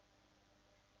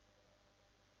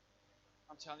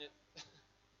 I'm telling you,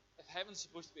 if heaven's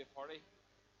supposed to be a party,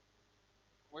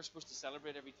 we're supposed to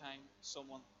celebrate every time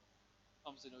someone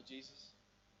comes to know Jesus.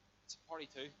 It's a party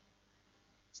too.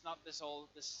 It's not this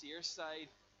serious side.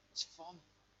 It's fun.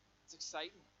 It's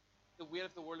exciting. The weight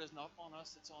of the world is not on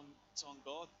us. It's on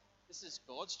God. This is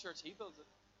God's church. He built it.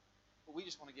 But we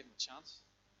just want to give him a chance.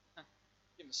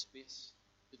 Give him a space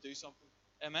to do something.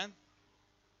 Amen?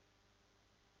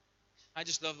 I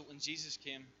just love that when Jesus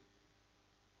came,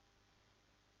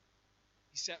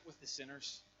 he sat with the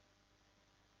sinners.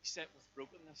 He sat with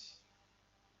brokenness.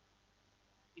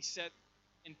 He sat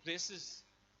in places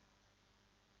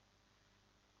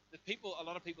that a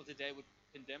lot of people today would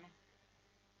condemn him.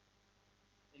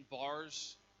 In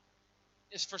bars.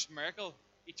 His first miracle,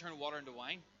 he turned water into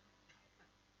wine.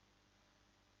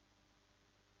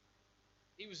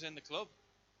 He was in the club,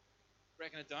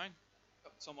 breaking it down.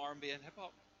 Got some R&B and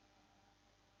hip-hop.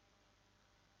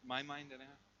 In my mind, anyhow.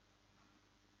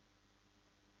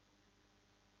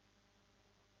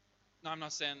 No, I'm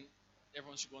not saying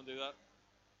everyone should go and do that.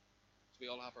 Because we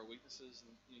all have our weaknesses,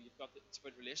 and it's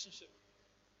about relationship.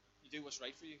 You do what's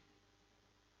right for you.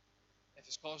 If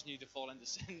it's causing you to fall into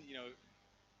sin,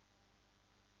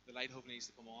 the light hopefully needs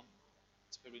to come on.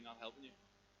 It's probably not helping you.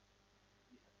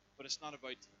 But it's not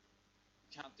about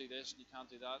you can't do this and you can't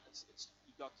do that. It's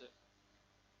you've got to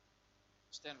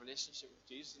stay in relationship with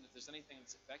Jesus, and if there's anything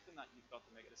that's affecting that, you've got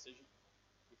to make a decision.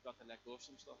 You've got to let go of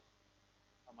some stuff.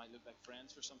 That might look like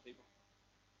friends for some people.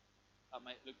 That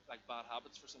might look like bad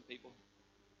habits for some people.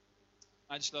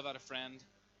 I just love I had a friend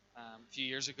a few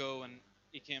years ago, and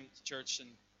he came to church and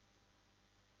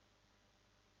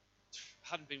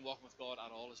hadn't been walking with God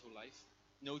at all his whole life.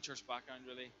 No church background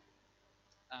really.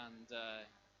 And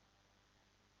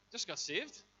just got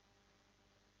saved.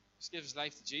 Just gave his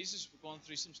life to Jesus. We're going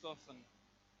through some stuff, and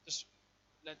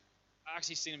I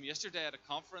actually seen him yesterday at a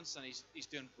conference, and he's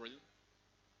doing brilliant.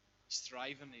 He's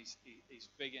thriving. He's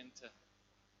big into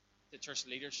the church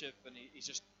leadership, and he's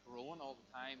just growing all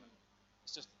the time, and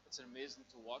it's amazing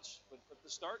to watch. But at the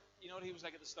start, you know what he was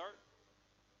like at the start?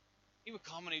 He would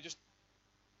come and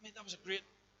that was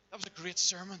a great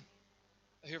sermon.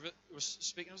 Whoever was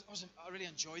speaking, I really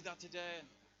enjoyed that today. And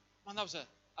man, that was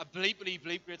a bleepity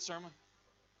bleep great sermon.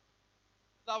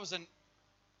 That was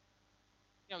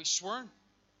he's swearing.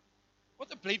 What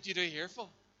the bleep do you do here for?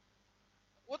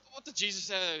 What did Jesus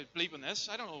say bleep in this?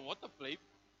 I don't know what the bleep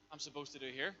I'm supposed to do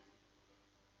here.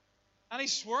 And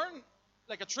he's swearing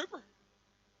like a trooper.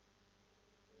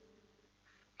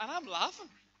 And I'm laughing.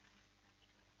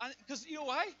 Because you know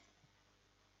why?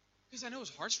 Because I know his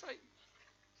heart's right.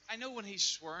 I know when he's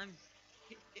swearing,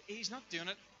 he's not doing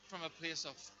it from a place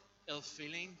of ill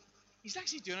feeling. He's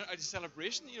actually doing it out of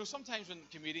celebration. Sometimes when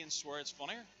comedians swear, it's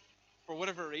funnier. For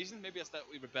whatever reason. Maybe it's that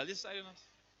rebellious side in us.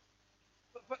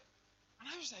 And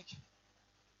I was like,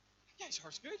 that guy's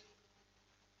heart's good.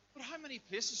 But how many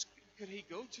places could he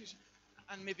go to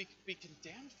and maybe be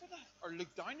condemned for that? Or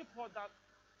look down upon that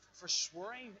for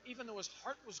swearing, even though his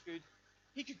heart was good?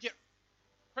 He could get...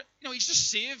 he's just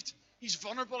saved. He's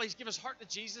vulnerable. He's given his heart to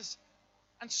Jesus.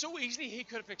 And so easily he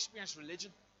could have experienced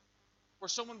religion, where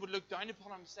someone would look down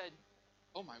upon him and said,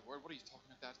 oh my word, what are you talking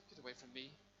about that? Get away from me.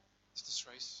 It's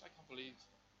disgrace.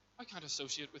 I can't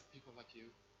associate with people like you.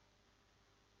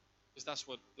 Because that's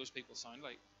what those people sound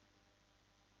like.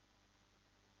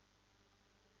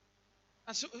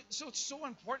 And so it's so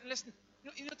important. Listen,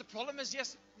 you know what the problem is?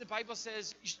 Yes, the Bible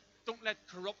says don't let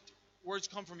corrupt words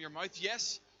come from your mouth.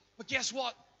 Yes, but guess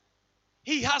what?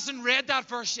 He hasn't read that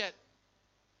verse yet.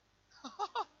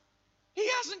 He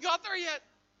hasn't got there yet.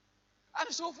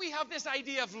 And so if we have this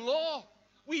idea of law,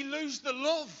 we lose the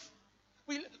love.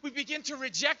 We begin to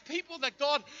reject people that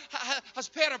God has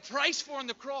paid a price for on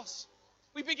the cross.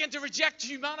 We begin to reject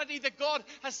humanity that God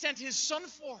has sent His Son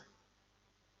for.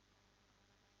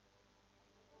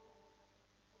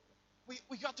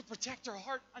 We got to protect our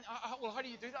heart. And well, how do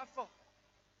you do that, Phil?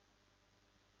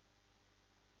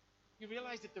 You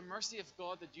realize that the mercy of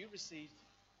God that you received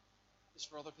is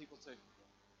for other people too.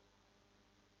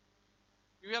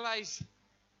 You realize,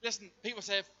 listen, people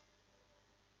say,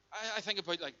 I think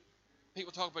about, like,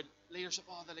 people talk about leadership.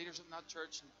 Oh, the leadership in that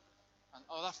church, and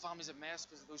oh, that family's a mess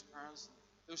because of those parents.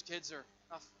 And those kids are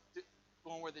not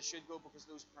going where they should go because of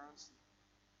those parents.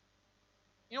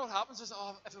 You know what happens is,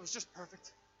 oh, if it was just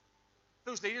perfect,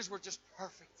 those leaders were just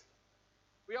perfect.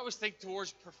 We always think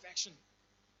towards perfection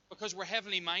because we're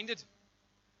heavenly minded.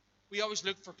 We always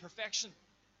look for perfection.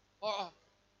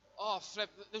 Flip,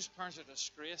 those parents are a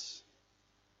disgrace.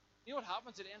 You know what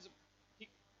happens? It ends up keep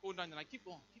going down the line. Keep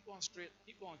going straight.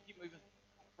 Keep going, keep moving.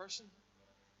 A person,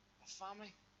 a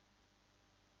family.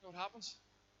 You know what happens?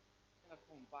 They end up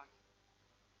going back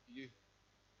to you.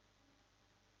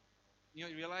 You know,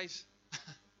 you realize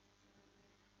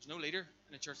there's no leader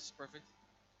in a church that's perfect.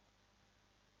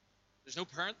 There's no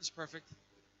parent that's perfect.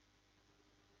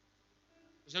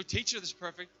 There's no teacher that's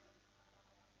perfect.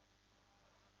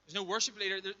 There's no worship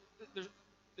leader.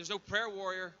 There's no prayer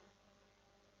warrior.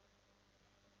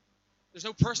 There's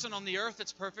no person on the earth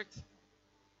that's perfect.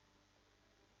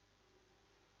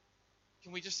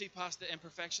 Can we just see past the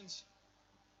imperfections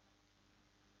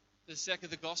for the sake of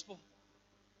the gospel?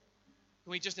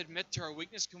 Can we just admit to our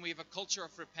weakness? Can we have a culture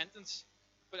of repentance?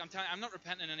 But I'm telling you, I'm not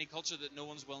repenting in any culture that no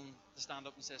one's willing to stand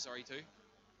up and say sorry to.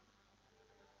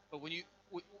 But when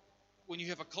you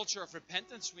have a culture of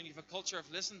repentance, when you have a culture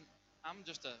of, listen, I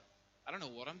don't know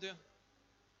what I'm doing.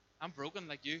 I'm broken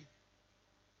like you.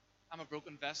 I'm a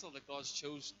broken vessel that God's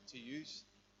chose to use.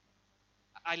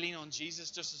 I lean on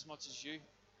Jesus just as much as you.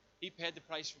 He paid the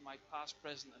price for my past,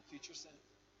 present, and future sin.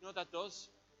 You know what that does?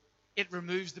 It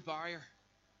removes the barrier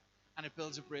and it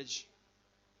builds a bridge.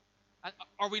 And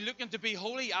are we looking to be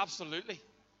holy? Absolutely.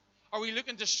 Are we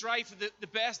looking to strive for the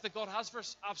best that God has for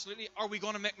us? Absolutely. Are we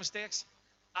going to make mistakes?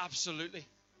 Absolutely.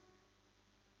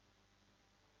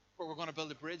 But we're going to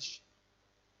build a bridge.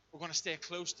 We're going to stay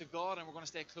close to God and we're going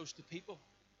to stay close to people.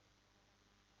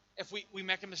 If we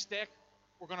make a mistake,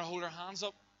 we're going to hold our hands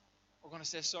up. We're going to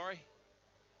say sorry.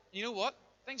 And you know what?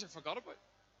 Things are forgot about.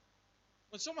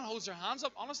 When someone holds their hands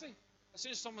up, honestly, as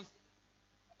soon as someone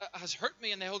has hurt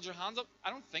me and they hold their hands up, I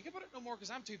don't think about it no more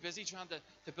because I'm too busy trying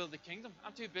to build the kingdom.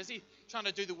 I'm too busy trying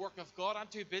to do the work of God. I'm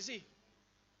too busy.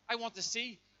 I want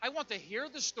to hear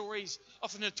the stories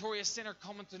of a notorious sinner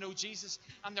coming to know Jesus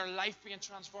and their life being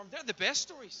transformed. They're the best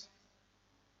stories.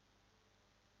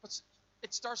 But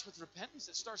it starts with repentance.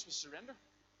 It starts with surrender.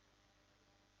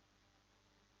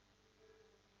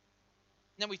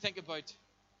 And then we think about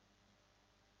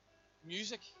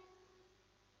music.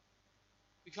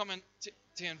 We come into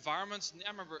environments, and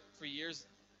I remember for years,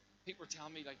 people were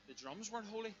telling me like the drums weren't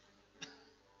holy.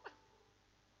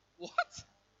 What?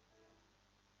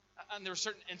 And there were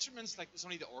certain instruments, like it's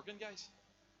only the organ, guys.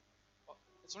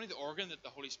 It's only the organ that the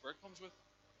Holy Spirit comes with.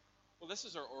 Well, this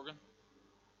is our organ.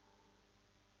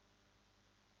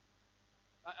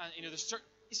 And you know, there's certain.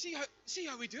 You see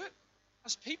how we do it.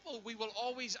 As people, we will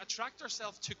always attract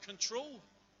ourselves to control,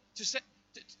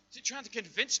 to trying to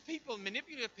convince people,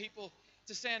 manipulate people,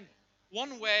 to saying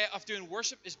one way of doing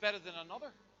worship is better than another.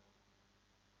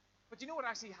 But do you know what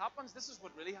actually happens? This is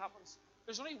what really happens.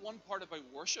 There's only one part about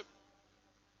worship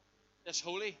that's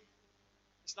holy.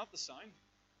 It's not the sound.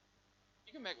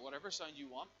 You can make whatever sound you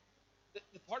want.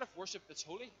 The part of worship that's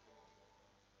holy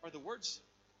are the words.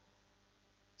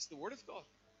 It's the Word of God.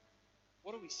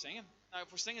 What are we singing? Now,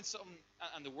 if we're singing something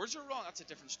and the words are wrong, that's a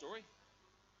different story.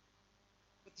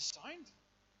 But the sound,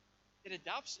 it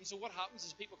adapts. And so what happens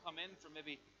is people come in from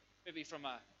maybe from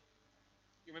a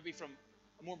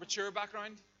more mature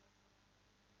background,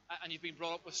 and you've been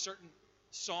brought up with certain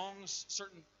songs,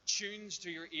 certain tunes to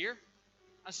your ear,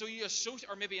 and so you associate,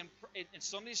 or maybe in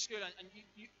Sunday school, and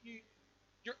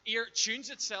your ear tunes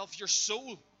itself, your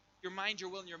soul, your mind, your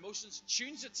will, and your emotions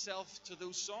tunes itself to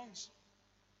those songs.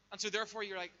 And so therefore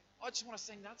you're like, oh, I just want to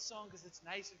sing that song because it's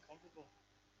nice and comfortable.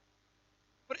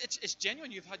 But it's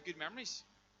genuine. You've had good memories.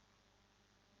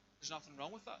 There's nothing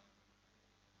wrong with that.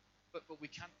 But we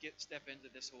can't step into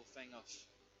this whole thing of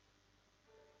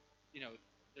you know,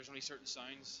 there's only certain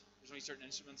sounds, there's only certain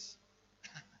instruments.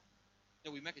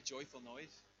 No, we make a joyful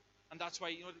noise. And that's why,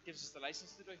 you know what it gives us the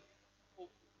license to do? Well,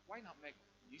 why not make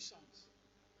new songs?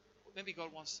 Well, maybe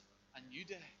God wants a new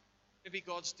day. Maybe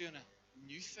God's doing a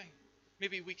new thing.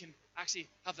 Maybe we can actually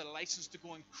have the license to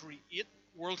go and create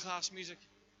world-class music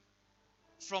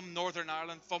from Northern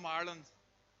Ireland, from Ireland.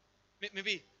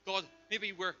 Maybe God,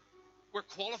 maybe we're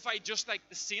qualified just like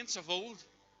the saints of old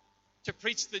to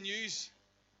preach the news,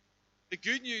 the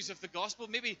good news of the gospel.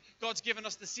 Maybe God's given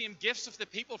us the same gifts of the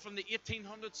people from the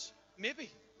 1800s. Maybe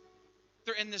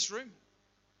they're in this room.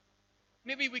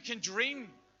 Maybe we can dream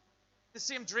the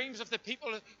same dreams of the people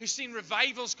who've seen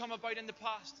revivals come about in the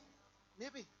past.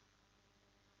 Maybe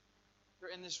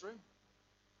they're in this room.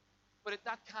 But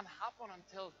that can't happen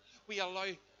until we allow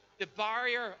the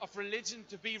barrier of religion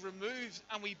to be removed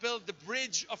and we build the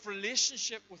bridge of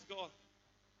relationship with God.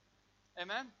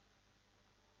 Amen?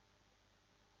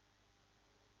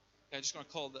 Okay, I'm just going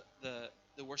to call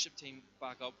the worship team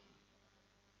back up.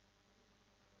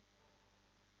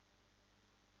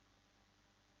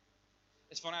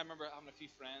 It's funny, I remember having a few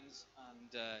friends,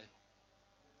 and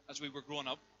as we were growing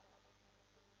up,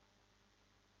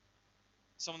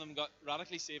 some of them got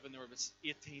radically saved when they were about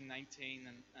 18, 19,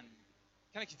 and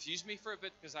kind of confused me for a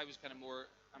bit because I was kind of more,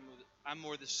 I'm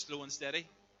more the slow and steady,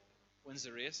 wins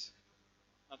the race,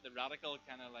 not the radical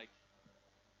kind of like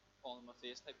all in my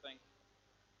face type thing.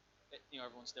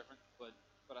 Everyone's different, but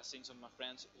I've seen some of my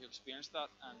friends who experienced that,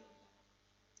 and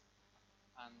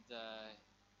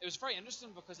it was very interesting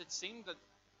because it seemed that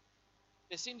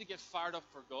they seemed to get fired up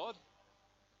for God,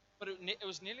 but it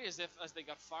was nearly as if as they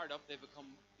got fired up, they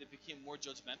became more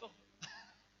judgmental.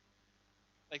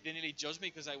 Like they nearly judged me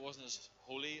because I wasn't as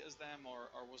holy as them or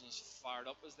wasn't as fired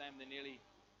up as them. They nearly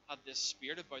had this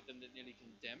spirit about them that nearly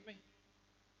condemned me,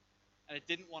 and it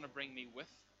didn't want to bring me with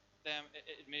them.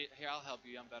 It made, here, I'll help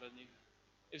you, I'm better than you.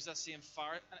 It was that same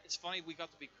fire. And it's funny, we got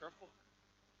to be careful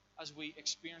as we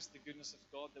experience the goodness of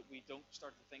God that we don't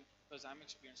start to think, because I'm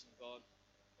experiencing God,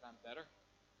 that I'm better.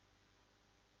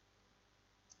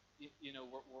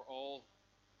 We're all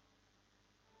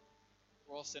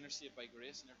sinners saved by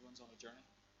grace, and everyone's on a journey.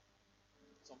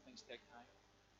 Some things take time.